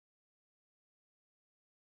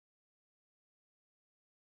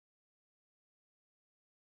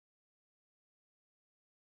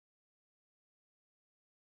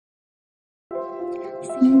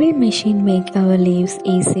Simple machines make our lives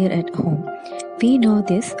easier at home. We know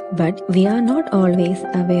this, but we are not always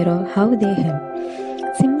aware of how they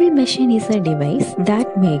help. Simple machine is a device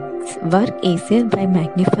that makes work easier by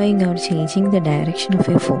magnifying or changing the direction of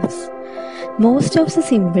a force. Most of the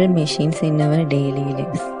simple machines in our daily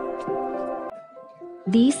lives.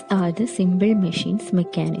 These are the simple machines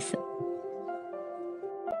mechanism.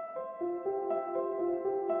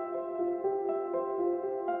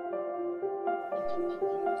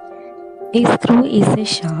 A screw is a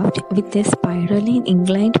shaft with a spiraling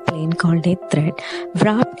inclined plane called a thread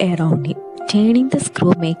wrapped around it. Turning the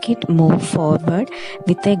screw makes it move forward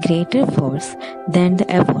with a greater force than the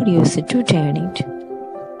effort used to turn it.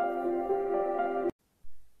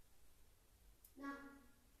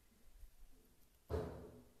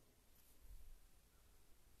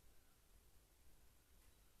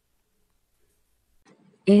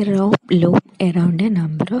 A rope looped around a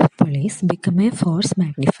number of pulleys becomes a force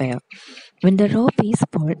magnifier. When the rope is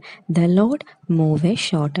pulled, the load moves a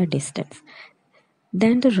shorter distance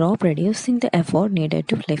than the rope, reducing the effort needed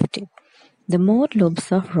to lift it. The more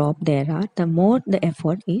loops of rope there are, the more the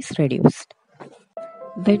effort is reduced.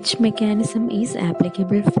 Wedge mechanism is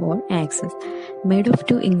applicable for axles made of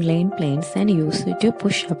two inclined planes and used to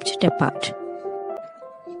push objects apart.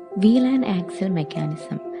 Wheel and axle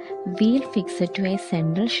mechanism. Wheel fixed to a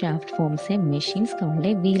central shaft forms a machine called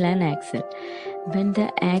a wheel and axle. When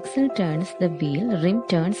the axle turns, the wheel rim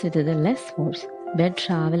turns with the less force but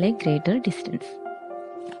travel a greater distance.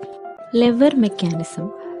 Lever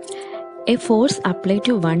mechanism. A force applied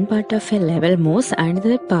to one part of a lever moves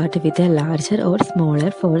another part with a larger or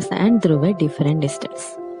smaller force and through a different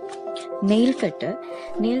distance. Nail cutter.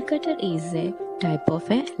 Nail cutter is a type of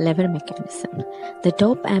a lever mechanism. The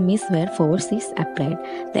top arm is where force is applied.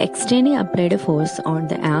 The externally applied force on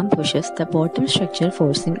the arm pushes the bottom structure,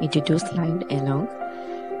 forcing it to slide along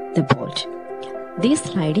the bolt. This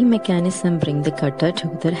sliding mechanism brings the cutter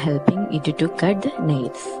together, helping it to cut the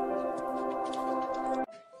nails.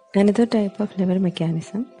 Another type of lever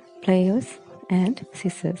mechanism, pliers and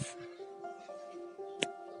scissors.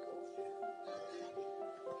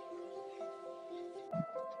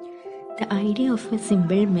 The idea of a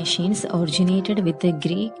simple machines originated with the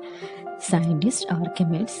Greek scientist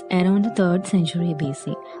Archimedes around the 3rd century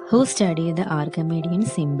BC, who studied the Archimedean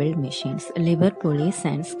simple machines, lever, pulleys,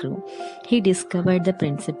 and screw. He discovered the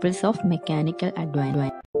principles of mechanical advantage.